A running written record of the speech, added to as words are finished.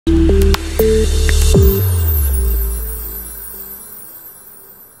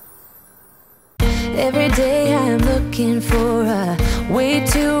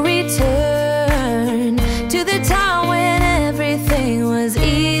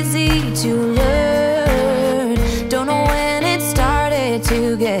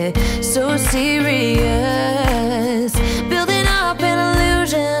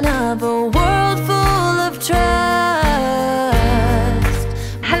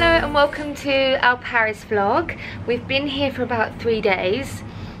and welcome to our Paris vlog. We've been here for about 3 days.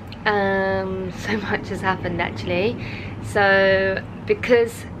 So much has happened actually. So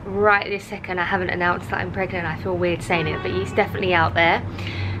because right this second I haven't announced that I'm pregnant, I feel weird saying it, but it's definitely out there.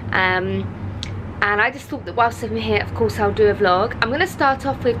 And I just thought that whilst I'm here, of course I'll do a vlog. I'm going to start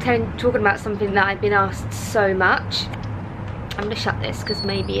off with talking about something that I've been asked so much. I'm going to shut this because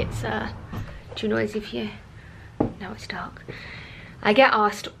maybe it's too noisy for you. Now it's dark. I get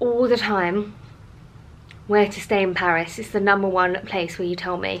asked all the time where to stay in Paris. It's the #1 place where you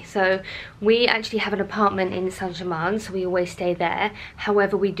tell me. So we actually have an apartment in Saint-Germain, so we always stay there.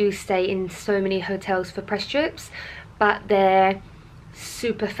 However, we do stay in so many hotels for press trips, but they're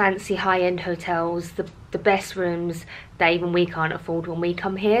super fancy high-end hotels, the best rooms that even we can't afford when we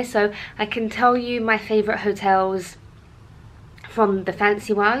come here. So I can tell you my favourite hotels from the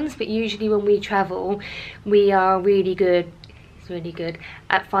fancy ones, but usually when we travel we are really good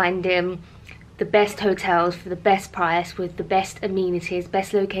at finding the best hotels for the best price with the best amenities,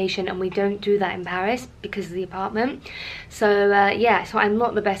 best location, and we don't do that in Paris because of the apartment. So yeah, so I'm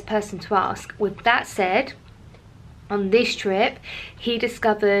not the best person to ask. With that said, on this trip he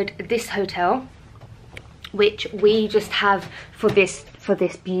discovered this hotel, which we just have for this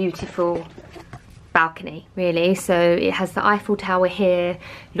beautiful balcony, really. So it has the Eiffel Tower here,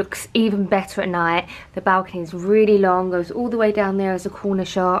 looks even better at night. The balcony is really long, goes all the way down there as a corner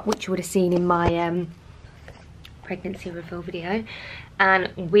shot, which you would have seen in my pregnancy reveal video.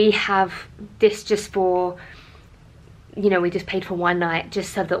 And we have this just for, you know, we just paid for one night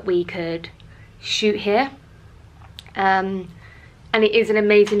just so that we could shoot here. And it is an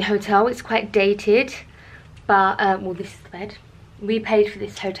amazing hotel. It's quite dated, but well, this is the bed. We paid for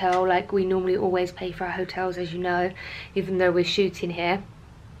this hotel like we normally always pay for our hotels, as you know, even though we're shooting here.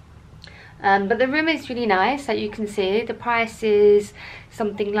 But the room is really nice, like you can see. The price is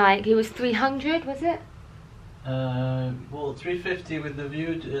something like, it was 300, was it? Well, 350 with the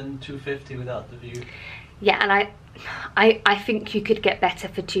view and 250 without the view. Yeah, and I think you could get better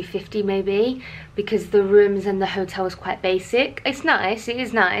for 250 maybe, because the rooms and the hotel is quite basic. It's nice, it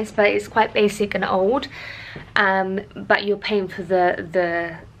is nice, but it's quite basic and old. But you're paying for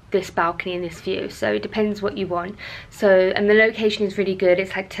this balcony and this view, so it depends what you want. So, and the location is really good.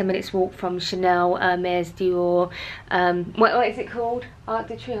 It's like 10 minutes walk from CHANELLE, Hermes, Dior, what is it called? Arc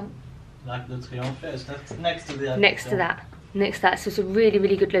de Triomphe? Arc de Triomphe, it's next to the next to that. So it's a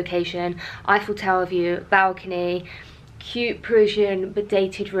really good location. Eiffel Tower view, balcony, cute Parisian but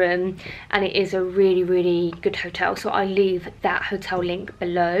dated room, and it is a really good hotel. So I'll leave that hotel link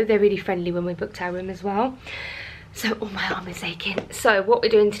below. They're really friendly when we booked our room as well. So, oh, my arm is aching. So what we're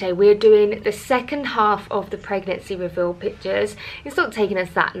doing today, we're doing the second half of the pregnancy reveal pictures. It's not taking us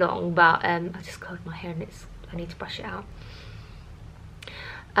that long, but I just curled my hair and I need to brush it out.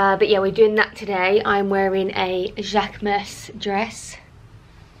 But yeah, we're doing that today. I'm wearing a Hermes dress.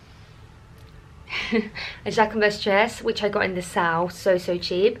 A Hermes dress, which I got in the sale, so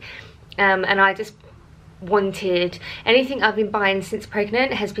cheap. And I just wanted, anything I've been buying since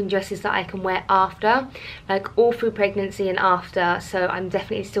pregnant has been dresses that I can wear after, like all through pregnancy and after. So I'm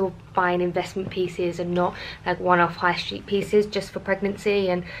definitely still buying investment pieces and not like one-off high street pieces just for pregnancy.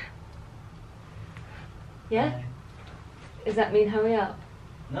 And yeah, does that mean hurry up?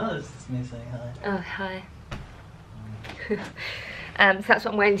 No, it's just me saying hi. Oh, hi. So that's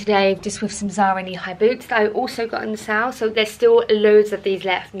what I'm wearing today, just with some Zara knee-high boots that I also got in the sale. So there's still loads of these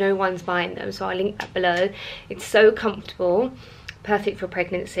left. No one's buying them, so I'll link that below. It's so comfortable, perfect for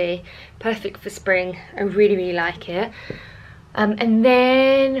pregnancy, perfect for spring. I really like it. And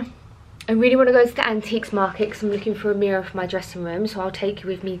then I really want to go to the antiques market because I'm looking for a mirror for my dressing room, so I'll take you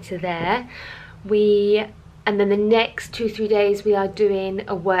with me to there. And then the next 2-3 days we are doing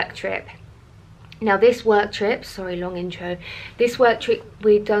a work trip. Now this work trip, sorry, long intro. This work trip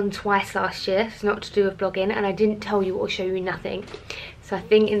we've done twice last year. It's not to do with vlogging, and I didn't tell you or show you nothing. So I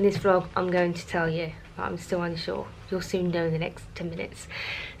think in this vlog I'm going to tell you, but I'm still unsure. You'll soon know in the next 10 minutes.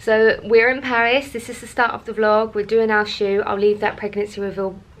 So we're in Paris. This is the start of the vlog. We're doing our shoot. I'll leave that pregnancy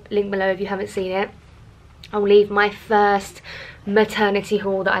reveal link below if you haven't seen it. I'll leave my first maternity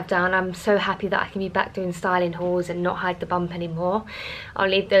haul that I've done. I'm so happy that I can be back doing styling hauls and not hide the bump anymore. I'll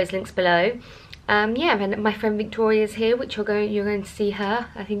leave those links below. Yeah, and my friend Victoria's here, which you're going to see her.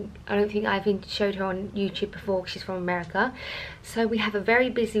 I don't think I've showed her on YouTube before. She's from America. So we have a very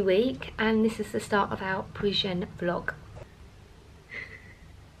busy week, and this is the start of our Parisian vlog.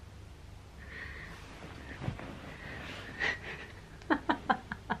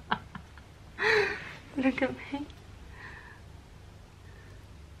 Look at me.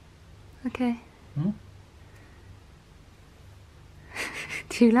 Okay. Hmm?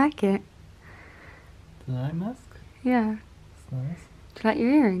 Do Do you like it? The eye mask? Yeah. It's nice. Do you like your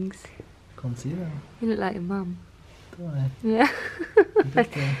earrings? Can't see them. You look like your mum. Do I? Yeah. Do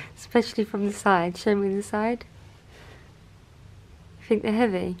they? Especially from the side. Show me the side. You think they're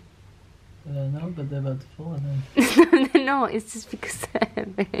heavy? No, but they're about to fall then. No, they're not. It's just because they're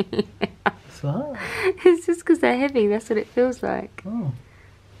heavy. What? It's just because they're heavy. That's what it feels like. Oh.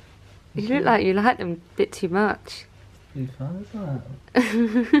 You look like you like them a bit too much. Pretty fun, isn't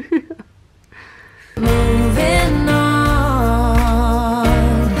it? Moving on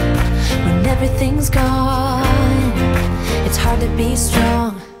when everything's gone. It's hard to be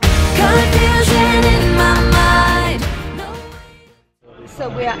strong. Confusion in my mind. So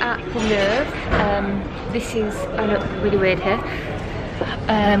we are at the Louvre. This is, I look really weird here.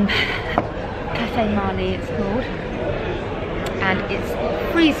 Cafe Marley it's called. And it's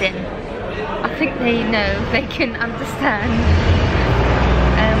freezing. I think they know, they can understand.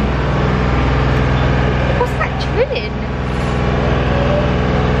 What's that drilling?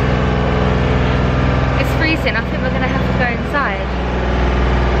 It's freezing. I think we're going to have to go inside.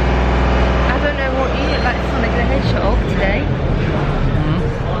 I don't know what you look like Sonic the Hedgehog today.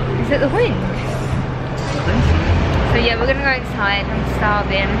 Is it the wind? So yeah, we're gonna go inside. I'm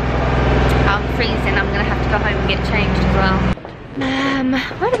starving. I'm freezing. I'm gonna have to go home and get changed as well.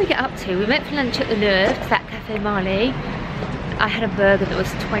 Where did we get up to? We went for lunch at the Louvre, to that Cafe Marley. I had a burger that was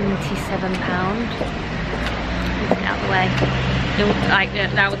 £27. Moving out of the way.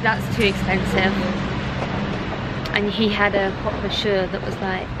 That's too expensive. And he had a pot monsieur that was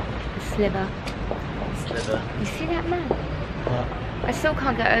like a sliver. Sliver. You see that man? What? I still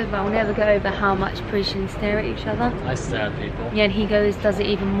can't get over, I'll never get over how much Parisians stare at each other. I stare at people. Yeah, and he does it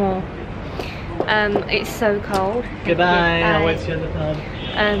even more. It's so cold. Goodbye, I'll wait you at the pub.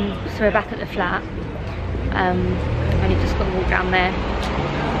 So we're back at the flat. Only just got to walk down there.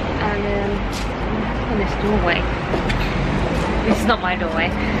 And on this doorway. This is not my doorway.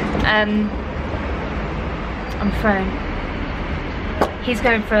 I'm thrown. He's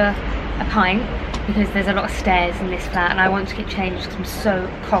going for a pint, because there's a lot of stairs in this flat and I want to get changed because I'm so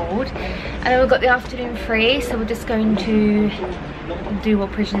cold. And then we've got the afternoon free, so we're just going to do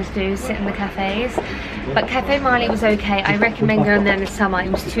what Parisians do, sit in the cafes. But Cafe Marley was okay. I recommend going there in the summer. It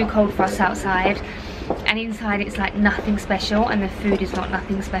was too cold for us outside. And inside it's like nothing special, and the food is not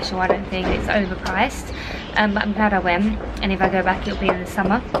nothing special, I don't think. It's overpriced. But I'm glad I went, and if I go back it'll be in the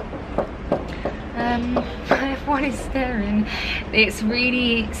summer. Everyone is staring. It's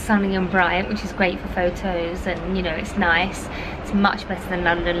really sunny and bright, which is great for photos, and you know, it's nice. It's much better than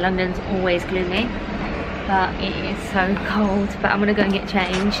London. London's always gloomy, but it is so cold. But I'm gonna go and get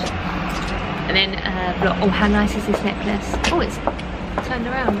changed, and then vlog. Oh, how nice is this necklace? Oh, it's turned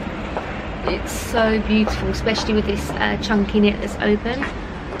around. It's so beautiful, especially with this chunky knit that's open.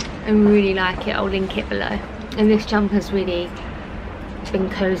 I really like it. I'll link it below. And this jumper's really been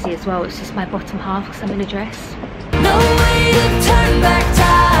cozy as well. It's just my bottom half because I'm in a dress. No way to turn back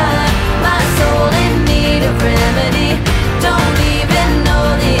time. My soul in need of remedy. Don't even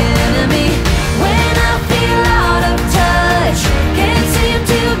know the enemy. When I feel out of touch, can't seem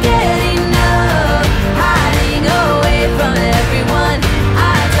to get enough. Hiding away from everyone.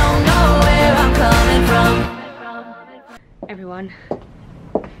 I don't know where I'm coming from. Everyone,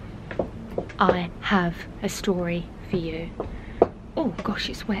 I have a story for you. Oh gosh,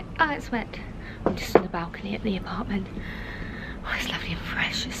 it's wet. Ah, it's wet. I'm just on the balcony at the apartment. Oh, it's lovely and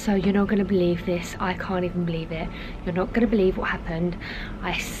fresh. So you're not going to believe this. I can't even believe it. You're not going to believe what happened.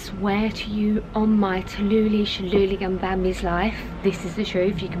 I swear to you on my Tallulah, Shillelagh and Bambi's life, this is the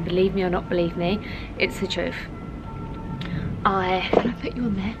truth. You can believe me or not believe me. It's the truth. Can I put you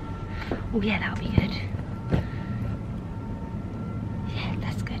on there? Oh yeah, that'll be good. Yeah,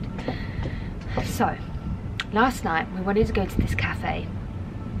 that's good. So, last night we wanted to go to this cafe.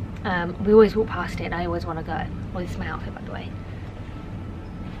 We always walk past it and I always want to go. Well, this is my outfit, by the way.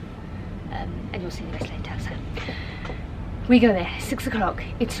 And you'll see the rest later. So we go there, 6 o'clock,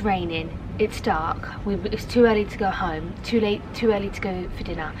 it's raining, it's dark, it's too early to go home, too early to go for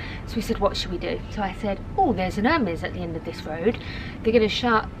dinner. So we said, what should we do? So I said, oh, there's an Hermes at the end of this road. They're going to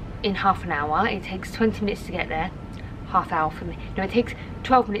shut in half an hour. It takes 20 minutes to get there. Half hour for me. No, it takes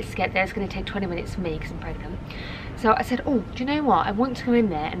 12 minutes to get there. It's going to take 20 minutes for me because I'm pregnant. So I said, oh, do you know what? I want to go in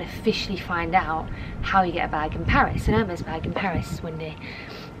there and officially find out how you get a bag in Paris, an Hermes bag in Paris, Wendy.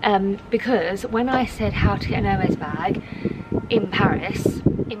 Because when I said how to get an Hermes bag in Paris,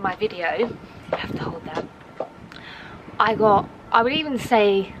 in my video, I have to hold that, I would even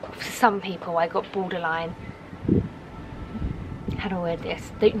say for some people, I got borderline how do I word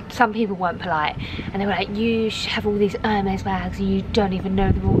this? Some people weren't polite, and they were like, you have all these Hermes bags and you don't even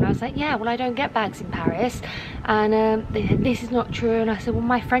know them all. And I was like, yeah, well, I don't get bags in Paris. And they said, this is not true. And I said, well,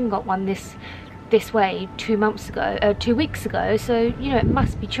 my friend got one this way 2 weeks ago, so you know, it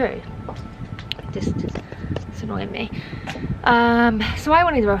must be true. It's annoying me. So I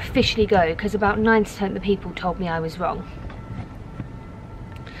wanted to officially go because about 9 to 10 of the people told me I was wrong.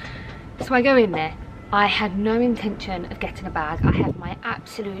 So I go in there. I had no intention of getting a bag. I have my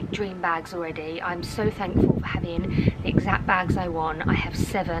absolute dream bags already. I'm so thankful for having the exact bags I want. I have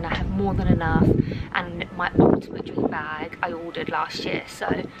 7, I have more than enough. And my ultimate dream bag I ordered last year.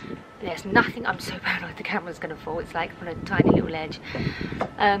 So there's nothing, I'm so paranoid the camera's gonna fall. It's like on a tiny little ledge.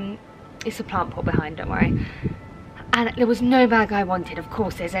 It's a plant pot behind, don't worry. And there was no bag I wanted. Of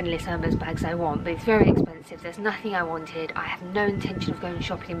course, there's endless Hermes bags I want, but it's very expensive. There's nothing I wanted. I have no intention of going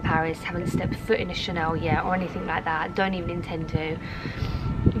shopping in Paris. Haven't stepped foot in a Chanel yet or anything like that. Don't even intend to.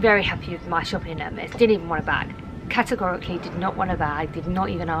 Very happy with my shopping in Hermes. Didn't even want a bag. Categorically did not want a bag. Did not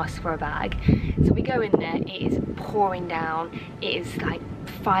even ask for a bag. So we go in there. It is pouring down. It is like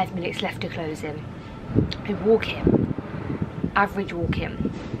 5 minutes left to closing. I walk in. Average walk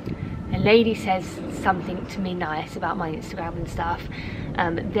in. A lady says something to me nice about my Instagram and stuff.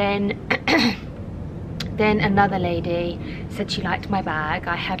 Then another lady said she liked my bag.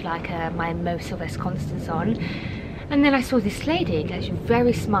 I had like my Mo Sylvester Constance on. And then I saw this lady, like, she was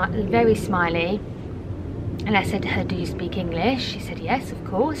very smiley. And I said to her, do you speak English? She said, yes, of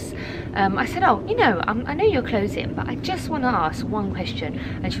course. I said, oh, you know, I know you're closing, but I just want to ask one question.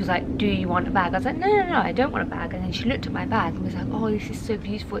 And she was like, do you want a bag? I was like, no, I don't want a bag. And then she looked at my bag and was like, oh, this is so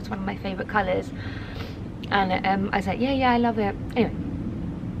beautiful. It's one of my favourite colours. And I was like, yeah, I love it. Anyway,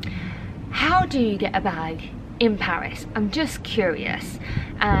 how do you get a bag in Paris? I'm just curious.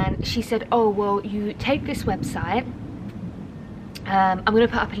 And she said, oh, well, you take this website. I'm going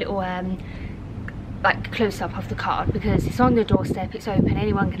to put up a little like close-up of the card because it's on the doorstep, it's open,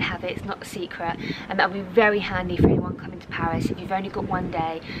 anyone can have it, it's not a secret, and that'll be very handy for anyone coming to Paris. If you've only got one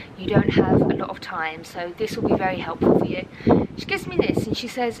day, you don't have a lot of time, so this will be very helpful for you. She gives me this and she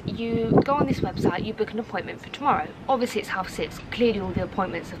says, you go on this website, you book an appointment for tomorrow. Obviously it's 6:30, clearly all the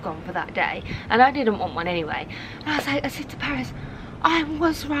appointments have gone for that day, and I didn't want one anyway. And I was like, I said to Paris, I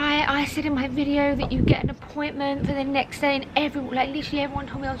was right. I said in my video that you get an appointment for the next day, and literally everyone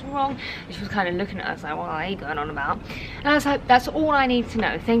told me I was wrong. And she was kind of looking at us like, what are you going on about? And I was like, that's all I need to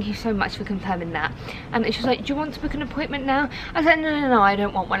know. Thank you so much for confirming that. And she was like, do you want to book an appointment now? I was like, no, I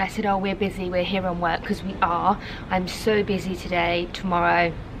don't want one. I said, oh, we're busy, we're here on work, because we are. I'm so busy today,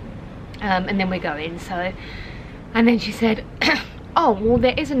 tomorrow, and then we're going. So, and then she said, oh, well,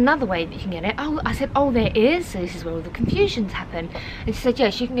 there is another way that you can get it. Oh, I said, oh, there is? So this is where all the confusions happen. And she said,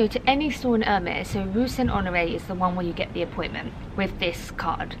 yes, you can go to any store in Hermes. So Rue Saint-Honoré is the one where you get the appointment with this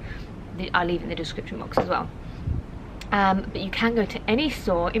card. I'll leave it in the description box as well. But you can go to any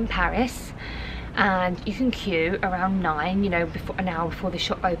store in Paris and you can queue around 9, you know, an hour before the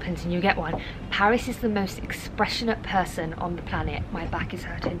shop opens, and you get one. Paris is the most expressionate person on the planet. My back is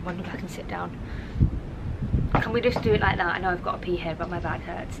hurting. Wonder if I can sit down. Can we just do it like that? I know I've got a pee here, but my back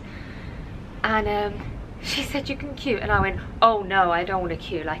hurts. And she said you can queue, and I went, oh no, I don't want to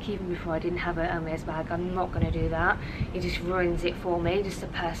queue. Like, even before I didn't have a Hermes bag, I'm not going to do that. It just ruins it for me, just a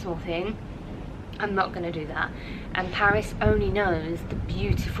personal thing. I'm not going to do that. And Paris only knows the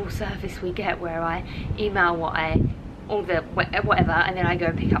beautiful service we get, where I email whatever, and then I go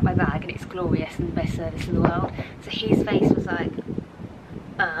and pick up my bag, and it's glorious and the best service in the world. So his face was like,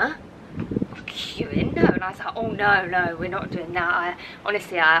 queuing? No. And I was like, oh no, we're not doing that.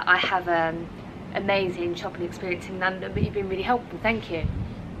 Honestly, I have amazing shopping experience in London, but you've been really helpful, thank you.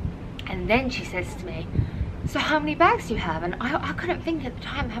 And then she says to me, so how many bags do you have? And I couldn't think at the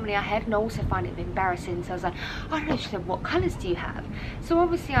time how many I had, and I also find it embarrassing, so I was like, I don't know. She said, what colours do you have? So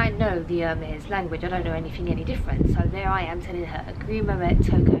obviously I know the Hermes language, I don't know anything any different. So there I am telling her, Gris Moret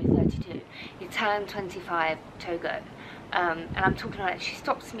Togo 32, Italian 25 Togo. And I'm talking like that. She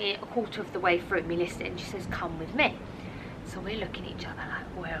stops me a quarter of the way through me listening. She says, come with me. So we're looking at each other like,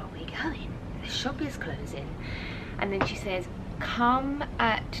 where are we going? The shop is closing. And then she says, come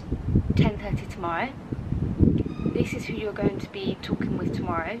at 10:30 tomorrow. This is who you're going to be talking with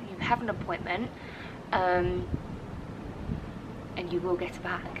tomorrow. You have an appointment, and you will get a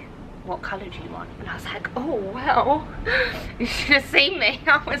bag. What colour do you want? And I was like, oh well, you should have seen me.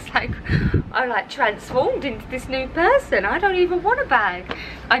 I was like transformed into this new person. I don't even want a bag.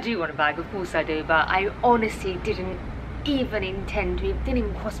 I do want a bag, of course I do, but I honestly didn't even intend to, it didn't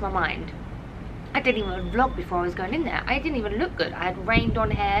even cross my mind. I didn't even vlog before I was going in there. I didn't even look good. I had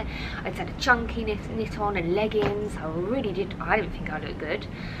rained-on hair. I just had a chunky knit on and leggings. I didn't think I looked good.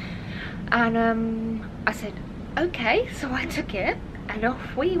 And I said, okay, so I took it and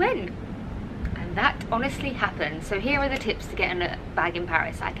off we went. And that honestly happened. So here are the tips to get a bag in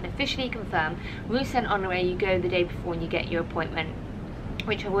Paris. I can officially confirm, Rue Saint Honoré, you go the day before and you get your appointment,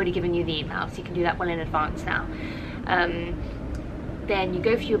 which I've already given you the email, so you can do that well in advance now. Then you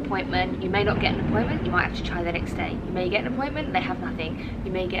go for your appointment. You may not get an appointment, you might have to try the next day. You may get an appointment, they have nothing.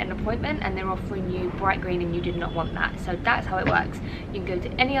 You may get an appointment and they're offering you bright green and you did not want that. So that's how it works. You can go to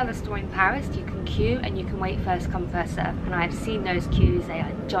any other store in Paris, you can queue and you can wait first come first serve. And I've seen those queues, they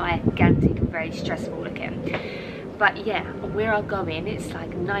are gigantic and very stressful looking. But yeah, where I'm going, it's like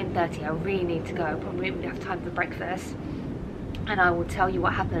 9:30, I really need to go. Probably won't have time for breakfast. And I will tell you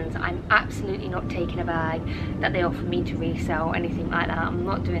what happens. I'm absolutely not taking a bag that they offer me to resell or anything like that. I'm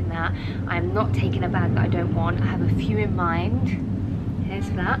not doing that. I'm not taking a bag that I don't want. I have a few in mind. Here's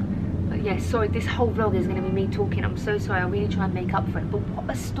that. But yeah, sorry, this whole vlog is going to be me talking. I'm so sorry. I'll really try and make up for it. But what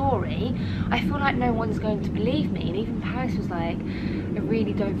a story. I feel like no one's going to believe me. And even Paris was like, I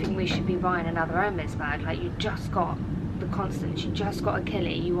really don't think we should be buying another Hermes bag. Like, you just got the Constance, you just got a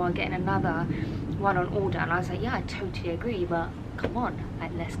Kelly, you are getting another one on order. And I was like, yeah, I totally agree, but come on,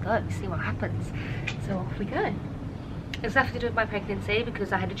 like, let's go, see what happens. So off we go. It's nothing to do with my pregnancy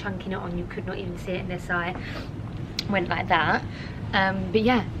because I had a chunky knit on, you could not even see it in this eye. Went like that. But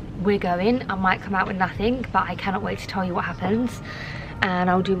yeah, we're going. I might come out with nothing, but I cannot wait to tell you what happens, and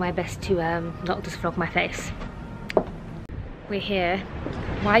I'll do my best to not just vlog my face. We're here.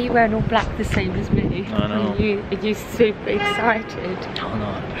 Why are you wearing all black the same as me? I know. Are you super excited? Oh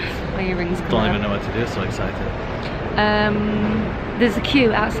no. My earrings come Don't out. even know what to do, so excited. There's a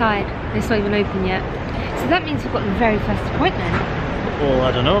queue outside. It's not even open yet. So that means we've got the very first appointment. Well,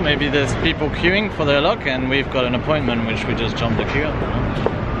 I don't know, maybe there's people queuing for their luck and we've got an appointment which we just jumped the queue.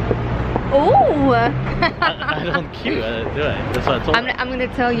 Oh! I don't queue, do I? That's what I told you. I'm going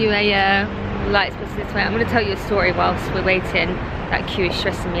to tell you a lights was this way. I'm going to tell you a story whilst we're waiting. That queue is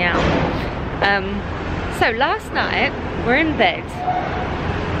stressing me out. So last night we're in bed.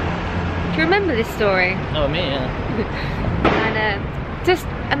 Do you remember this story? Oh, me, yeah. And just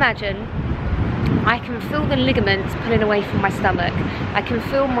imagine, I can feel the ligaments pulling away from my stomach. I can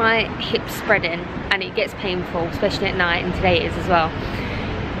feel my hips spreading, and it gets painful, especially at night, and today it is as well.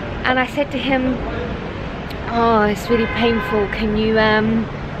 And I said to him, oh, it's really painful, can you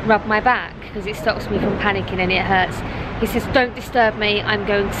rub my back? Because it stops me from panicking and it hurts. He says, don't disturb me, I'm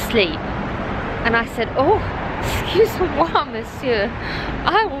going to sleep. And I said, oh, excuse-moi, monsieur.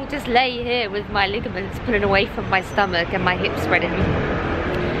 I will just lay here with my ligaments pulling away from my stomach and my hips spreading.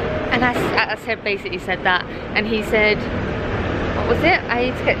 And I basically said that. And he said, what was it? I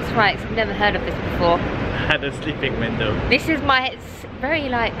need to get this right, 'cause I've never heard of this before. I had a sleeping window. This is my, it's very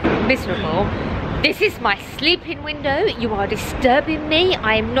like miserable. This is my sleeping window. You are disturbing me.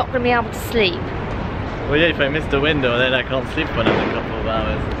 I am not going to be able to sleep. Well, yeah, if I miss the window, then I can't sleep for another couple of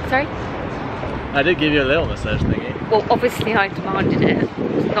hours. Sorry? I did give you a little massage thingy. Well, obviously I demanded it.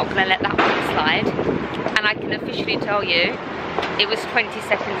 I'm not going to let that one slide. And I can officially tell you, it was 20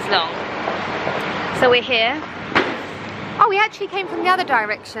 seconds long. So we're here. Oh, we actually came from the other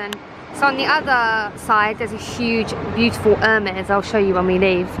direction. So on the other side, there's a huge, beautiful Hermes. I'll show you when we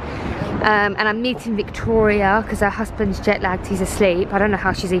leave. And I'm meeting Victoria because her husband's jet lagged, he's asleep. I don't know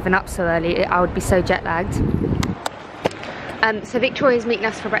how she's even up so early. I would be so jet lagged. So Victoria's meeting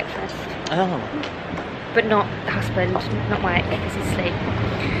us for breakfast. Oh. But not the husband, not Mike, because he's asleep.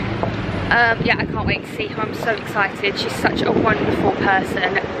 Yeah, I can't wait to see her. I'm so excited. She's such a wonderful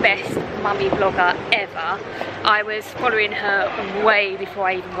person. Best mummy vlogger ever. I was following her way before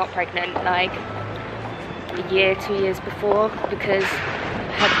I even got pregnant, like a year, 2 years before, because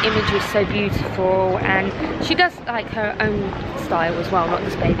her image was so beautiful, and she does like her own style as well, not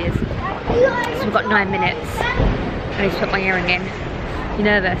just babies. So we've got 9 minutes. I need to put my earring in. You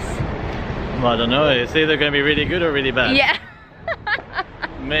nervous? Well, I don't know, it's either going to be really good or really bad. Yeah.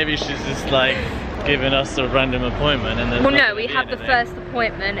 Maybe she's just like giving us a random appointment and then. Well, no, we have the first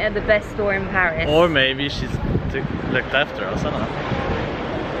appointment at the best store in Paris. Or maybe she's looked after us, I don't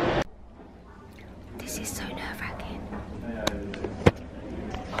know. This is so nerve-wracking.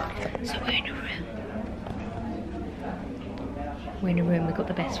 So we're in a room. We're in a room, we've got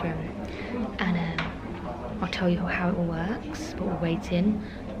the best room. And I'll tell you how it all works, but we're waiting.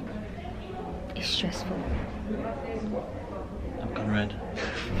 It's stressful. I've gone red.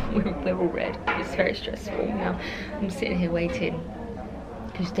 We're all red. It's very stressful now. I'm sitting here waiting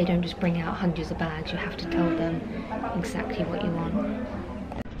because they don't just bring out hundreds of bags. You have to tell them exactly what you want.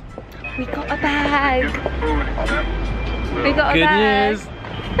 we got a bag. We got a Good bag. news.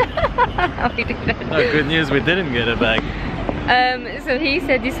 We didn't. No, good news, we didn't get a bag. So he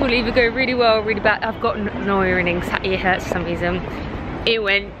said this will either go really well or really bad. I've got an earrings, ear hurts for some reason. It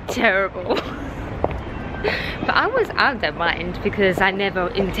went terrible. But I don't mind because I never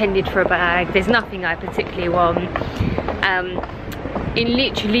intended for a bag. There's nothing I particularly want.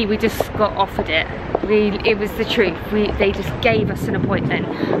 Literally we just got offered it. It was the truth. They just gave us an appointment.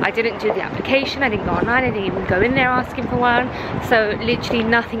 I didn't do the application, I didn't go online, I didn't even go in there asking for one. So literally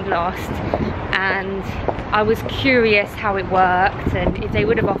nothing lost. And I was curious how it worked, and if they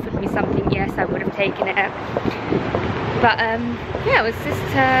would have offered me something, yes, I would have taken it. But yeah, I was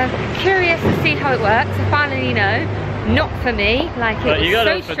just curious to see how it works. I finally know. Not for me, like it was you got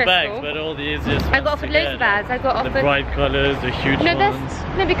so offered stressful. bags, but all the easiest I got offered loads of bags. I got offered the bright colours, the huge ones.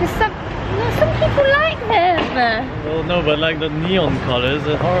 No, because some people like them. Well, no, but like the neon colours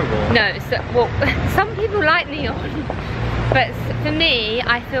are horrible. No, well, some people like neon, but for me,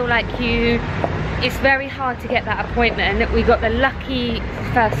 I feel like it's very hard to get that appointment. We got the lucky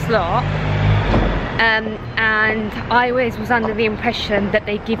first slot. And I always was under the impression that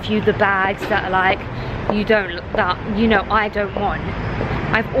they give you the bags that are like, I don't want.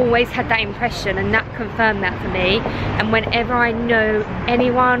 I've always had that impression, and that confirmed that for me. And whenever I know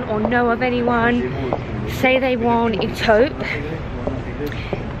anyone or know of anyone, say they want a taupe,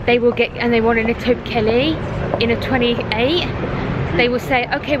 they will get, and they want an taupe Kelly in a 28, they will say,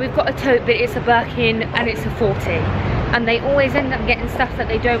 okay, we've got a taupe, but it's a Birkin and it's a 40. And they always end up getting stuff that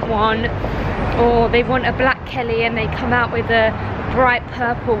they don't want, or they want a black Kelly and they come out with a bright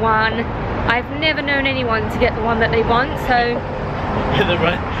purple one. I've never known anyone to get the one that they want, so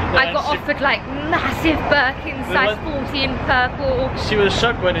I got offered like massive Birkin size 40 in purple. She was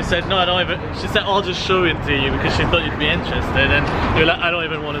shocked when he said, no, I don't even, she said, I'll just show it to you because she thought you'd be interested, and you're like, I don't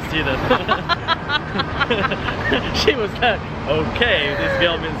even want to see them. She was like, okay, this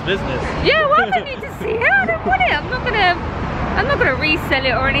girl means business. Yeah, why do I need to see it? I don't want it. I'm not gonna resell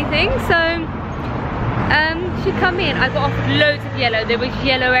it or anything. So she come in, I got offered loads of yellow. There was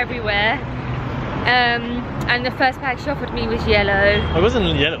yellow everywhere. And the first bag she offered me was yellow. It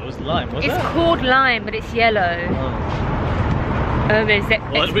wasn't yellow, it was lime, was it? It's called lime, but it's yellow. Oh, there's the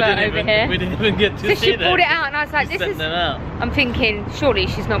expert over here. We didn't even get to see so she that. pulled it out and I was like, this is... I'm thinking, surely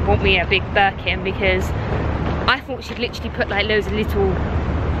she's not bought me a big Birkin, because I thought she'd literally put like loads of little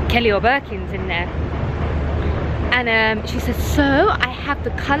Kelly or Birkins in there. And she said, so I have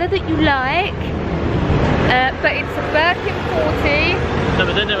the colour that you like, but it's a Birkin 40. No,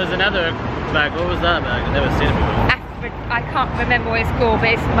 but then there was another bag. What was that bag? I've never seen it before. I can't remember what it's called,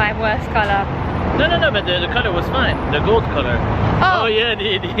 but it's my worst colour. No, but the colour was fine. The gold colour. Oh yeah,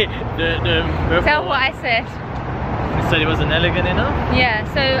 the purple. Tell what I said. You said it wasn't elegant enough? Yeah,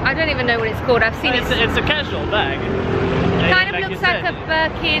 so I don't even know what it's called. I've seen it. It's a casual bag. It kind of looks like a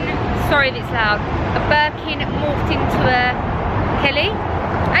Birkin. Sorry if it's loud. A Birkin morphed into a Kelly.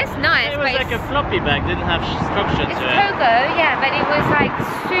 It's nice. It was like a floppy bag, didn't have structure to it. It's Togo, yeah, but it was like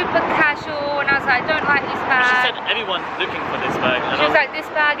super casual, and I was like, I don't like this bag. She said everyone's looking for this bag. She was like, this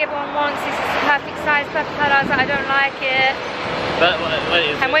bag everyone wants, this is the perfect size, perfect colour. I was like, I don't like it. But what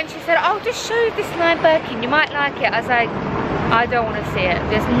is it? And when she said, oh, just show this lime Birkin, you might like it, I was like, I don't want to see it.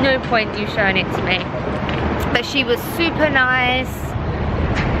 There's no point you showing it to me. But she was super nice.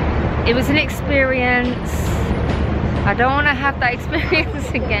 It was an experience. I don't want to have that experience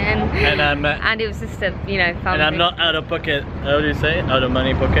again. And it was just a, fun. And I'm not out of pocket. How do you say? Out of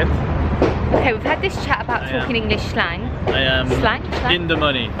money pocket. Okay, we've had this chat about talking English slang. I am slang? In the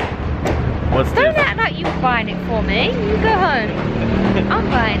money. What's Don't this? act like you're buying it for me. You go home. I'm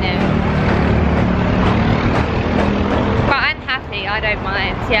buying it. But I'm happy. I don't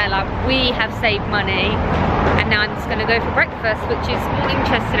mind. Yeah, like we have saved money, and now I'm just going to go for breakfast, which is more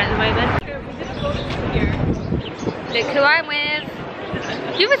interesting at the moment. Look who I'm with.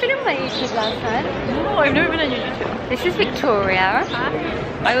 You wasn't in my YouTube last time. No, I've never been on your YouTube. This is Victoria.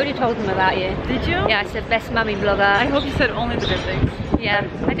 I already told them about you. Did you? Yeah, I said best mummy blogger. I hope you said only the good things. Yeah,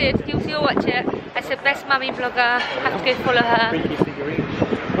 I did. You'll watch it. I said best mummy blogger. Have to go follow her.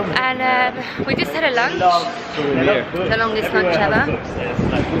 And we just had a lunch. The longest lunch ever.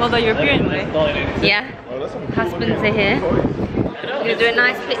 Well, the European way. Yeah. Husbands are here. We're going to do a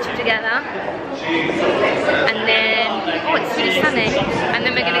nice picture together. And then, oh, it's really sunny. And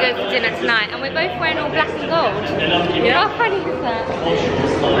then we're going to go for dinner tonight. And we're both wearing all black and gold. Yeah. How funny is that?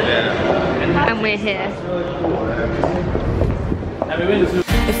 And we're here.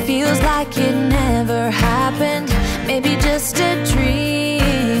 It feels like it never happened. Maybe just a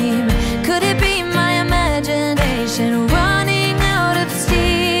dream. Could it be my imagination running out of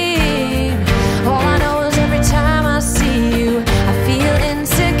steam?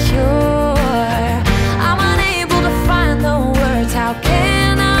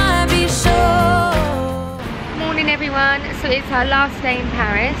 our last day in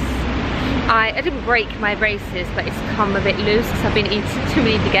Paris. I didn't break my braces, but it's come a bit loose because I've been eating too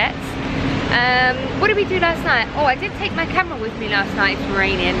many baguettes. What did we do last night? Oh, I did take my camera with me last night. It's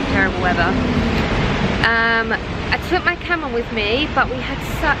raining, terrible weather. I took my camera with me, but we had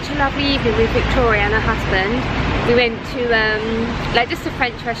such a lovely evening with Victoria and her husband. We went to like just a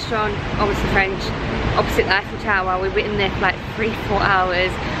French restaurant, obviously French, opposite the Eiffel Tower. We were in there for like 3-4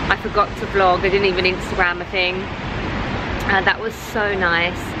 hours. I forgot to vlog. I didn't even Instagram a thing. That was so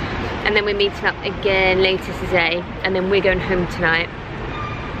nice. And then we're meeting up again later today, and then we're going home tonight.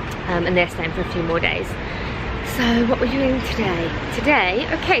 And they're staying for a few more days. So what we're doing today? Today,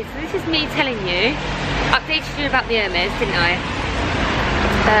 okay, so this is me telling you, updated you about the Hermes, didn't I?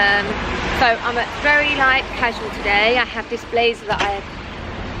 So I'm very like casual today. I have this blazer that it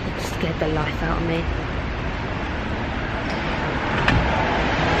scared the life out of me.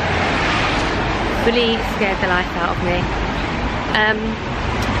 Fully scared the life out of me.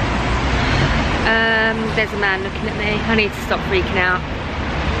 There's a man looking at me. I need to stop freaking out.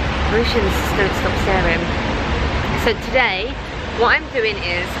 Russians don't stop staring. So today, what I'm doing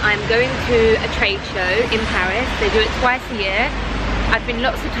is I'm going to a trade show in Paris. They do it twice a year. I've been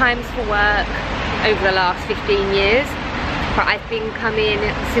lots of times for work over the last 15 years, but I've been coming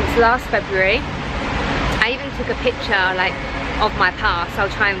since last February. I even took a picture like of my pass.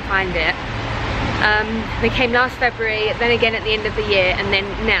 I'll try and find it. They came last February, then again at the end of the year, and then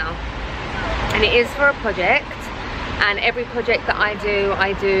now. And it is for a project. And every project that I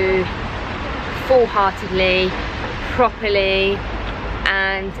do full-heartedly, properly,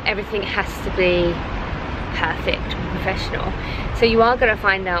 and everything has to be perfect, professional. So you are going to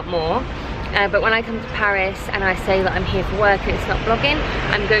find out more. But when I come to Paris and I say that I'm here for work and it's not vlogging,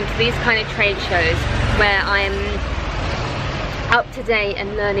 I'm going to these kind of trade shows where I'm up to date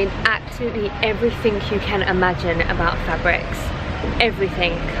and learning absolutely everything you can imagine about fabrics.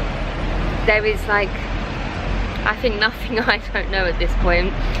 Everything. There is like, I think nothing I don't know at this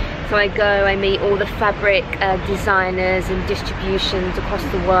point. So I go, I meet all the fabric designers and distributions across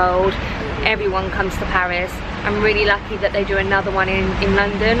the world. Everyone comes to Paris. I'm really lucky that they do another one in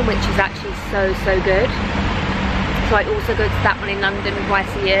London, which is actually so good. So I also go to that one in London twice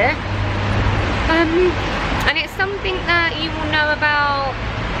a year. And it's something that you will know about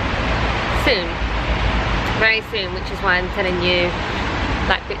soon. Very soon, which is why I'm telling you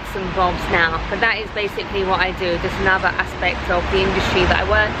like bits and bobs now. But that is basically what I do, just another aspect of the industry that I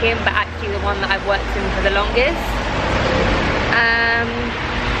work in, but actually the one that I've worked in for the longest.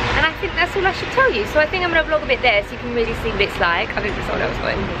 And I think that's all I should tell you. So I think I'm going to vlog a bit there so you can really see what it's like. I think that's all I was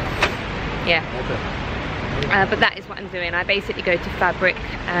going. Yeah. But that is what I'm doing. I basically go to fabric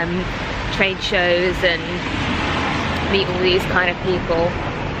trade shows and meet all these kind of people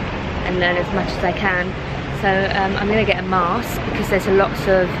and learn as much as I can. So I'm going to get a mask because there's lots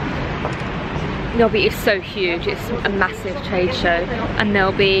of, it's so huge, it's a massive trade show, and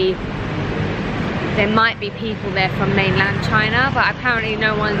there might be people there from mainland China, but apparently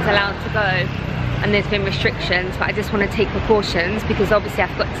no one's allowed to go and there's been restrictions. But I just want to take precautions because obviously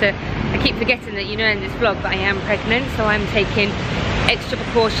I keep forgetting that you know in this vlog that I am pregnant, so I'm taking extra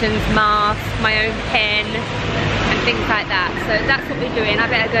precautions, mask, my own pen and things like that. So that's what we're doing. I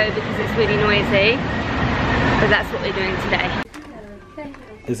better go because it's really noisy. But that's what we're doing today.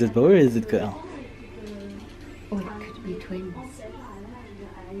 Is it boy or is it girl? Or it could be twins.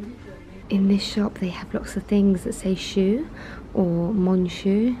 In this shop they have lots of things that say shoe or mon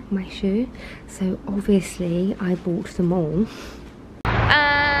shoe, my shoe. So obviously I bought them all.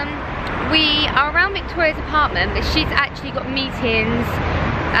 We are around Victoria's apartment, but she's actually got meetings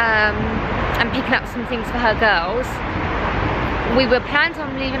and picking up some things for her girls. We were planned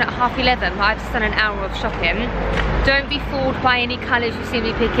on leaving at 11:30, but I've just done an hour of shopping. Don't be fooled by any colours you see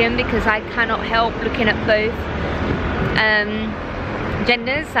me picking because I cannot help looking at both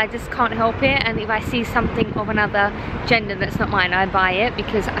genders. I just can't help it, and if I see something of another gender that's not mine, I buy it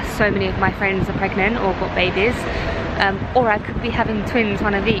because so many of my friends are pregnant or got babies. Or I could be having twins,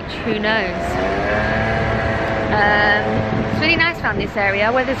 one of each, who knows. It's really nice around this area,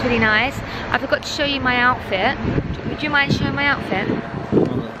 weather's really nice. I forgot to show you my outfit. Would you mind showing my outfit?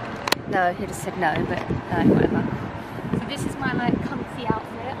 No, he just said no, but whatever. So this is my like comfy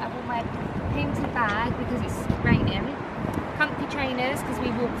outfit. I wore my painted bag because it's raining. Comfy trainers because we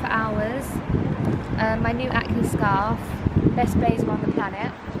walk for hours. My new acne scarf, best blazer on the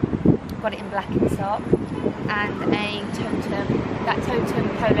planet. Got it in black in sock. And a totem, that totem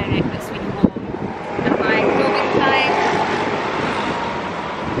polo neck that's really warm. And my Calvin Klein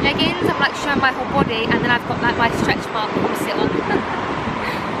leggings. I'm like showing my whole body, and then I've got like my stretch mark to sit on.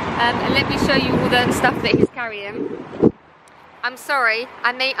 And let me show you all the stuff that he's carrying. I'm sorry,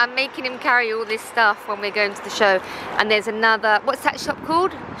 I'm making him carry all this stuff when we're going to the show. And there's another, what's that shop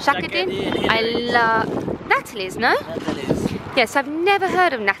called? Shakadin? I love, Natalie's, no? Natalie's. Yes, I've never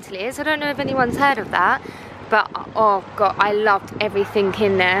heard of Natalie's. I don't know if anyone's heard of that. But, oh God, I loved everything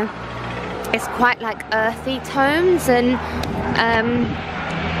in there. It's quite like earthy tones, and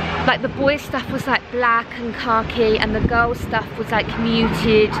like the boys' stuff was like black and khaki, and the girls' stuff was like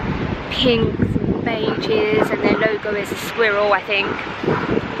muted pinks and beiges, and their logo is a squirrel, I think,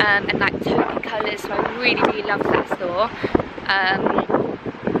 and like taupe colours. So I really, really loved that store.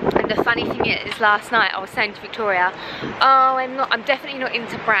 And the funny thing is, last night I was saying to Victoria, oh, I'm definitely not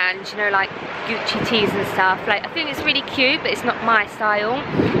into brands, you know, like Gucci tees and stuff. Like, I think it's really cute, but it's not my style.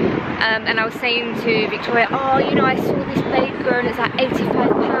 And I was saying to Victoria, oh, you know, I saw this baby girl and it's like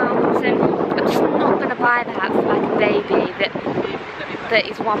 £85, and I'm just not going to buy that for like a baby that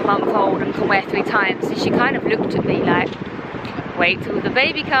is 1 month old and can wear 3 times. So she kind of looked at me like, wait till the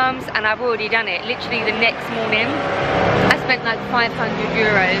baby comes, and I've already done it. Literally the next morning, I spent like €500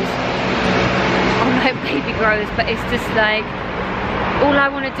 on like baby clothes, but it's just like, all I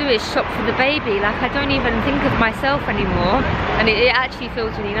want to do is shop for the baby. Like, I don't even think of myself anymore, and it actually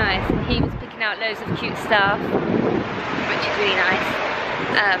feels really nice. And he was picking out loads of cute stuff, which is really nice.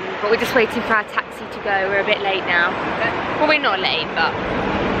 But we're just waiting for our taxi to go. We're a bit late now. Well, we're not late, but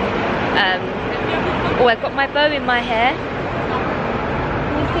oh, I've got my bow in my hair.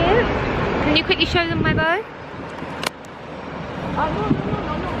 Can you see it? Can you quickly show them my bow?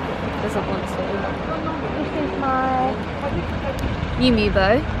 Doesn't want to. This is my Miu Miu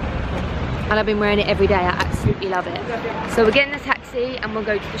bow, and I've been wearing it every day. I absolutely love it. So we're getting the taxi and we'll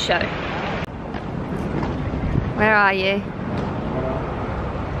go to the show. Where are you?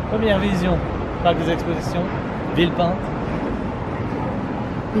 Première vision, parc des expositions, Villepinte.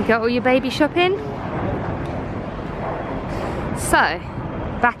 You got all your baby shopping? So,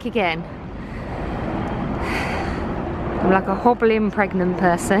 back again. I'm like a hobbling pregnant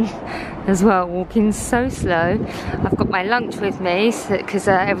person as well, walking so slow. I've got my lunch with me because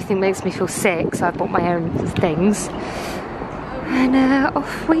everything makes me feel sick, so I've bought my own things. And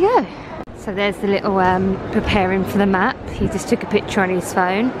off we go. So there's the little preparing for the map. He just took a picture on his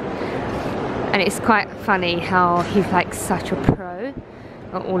phone. And it's quite funny how he's like such a pro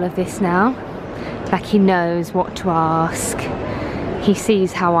at all of this now. Like, he knows what to ask. He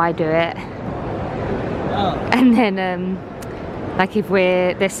sees how I do it. And then like, if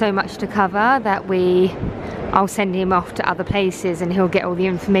there's so much to cover that I'll send him off to other places and he'll get all the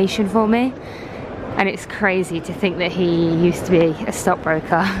information for me. And it's crazy to think that he used to be a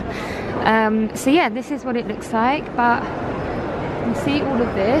stockbroker. So yeah, this is what it looks like, but you see all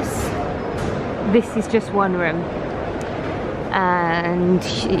of this. This is just one room, and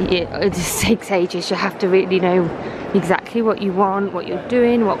it just takes ages. You have to really know exactly what you want, what you're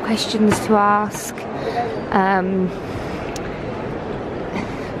doing, what questions to ask.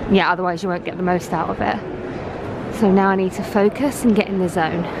 Yeah, otherwise you won't get the most out of it. So now I need to focus and get in the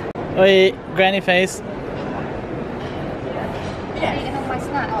zone. Oi, granny face. Yeah. Eating all my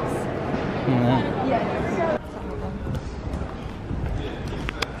snacks.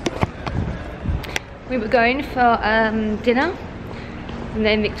 We were going for dinner, and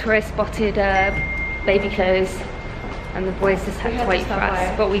then Victoria spotted baby clothes, and the boys just had to wait for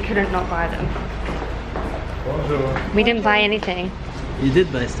us, but we couldn't not buy them. Bonjour. We didn't buy anything. You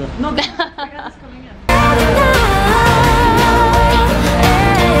did buy stuff. No, we got this coming in.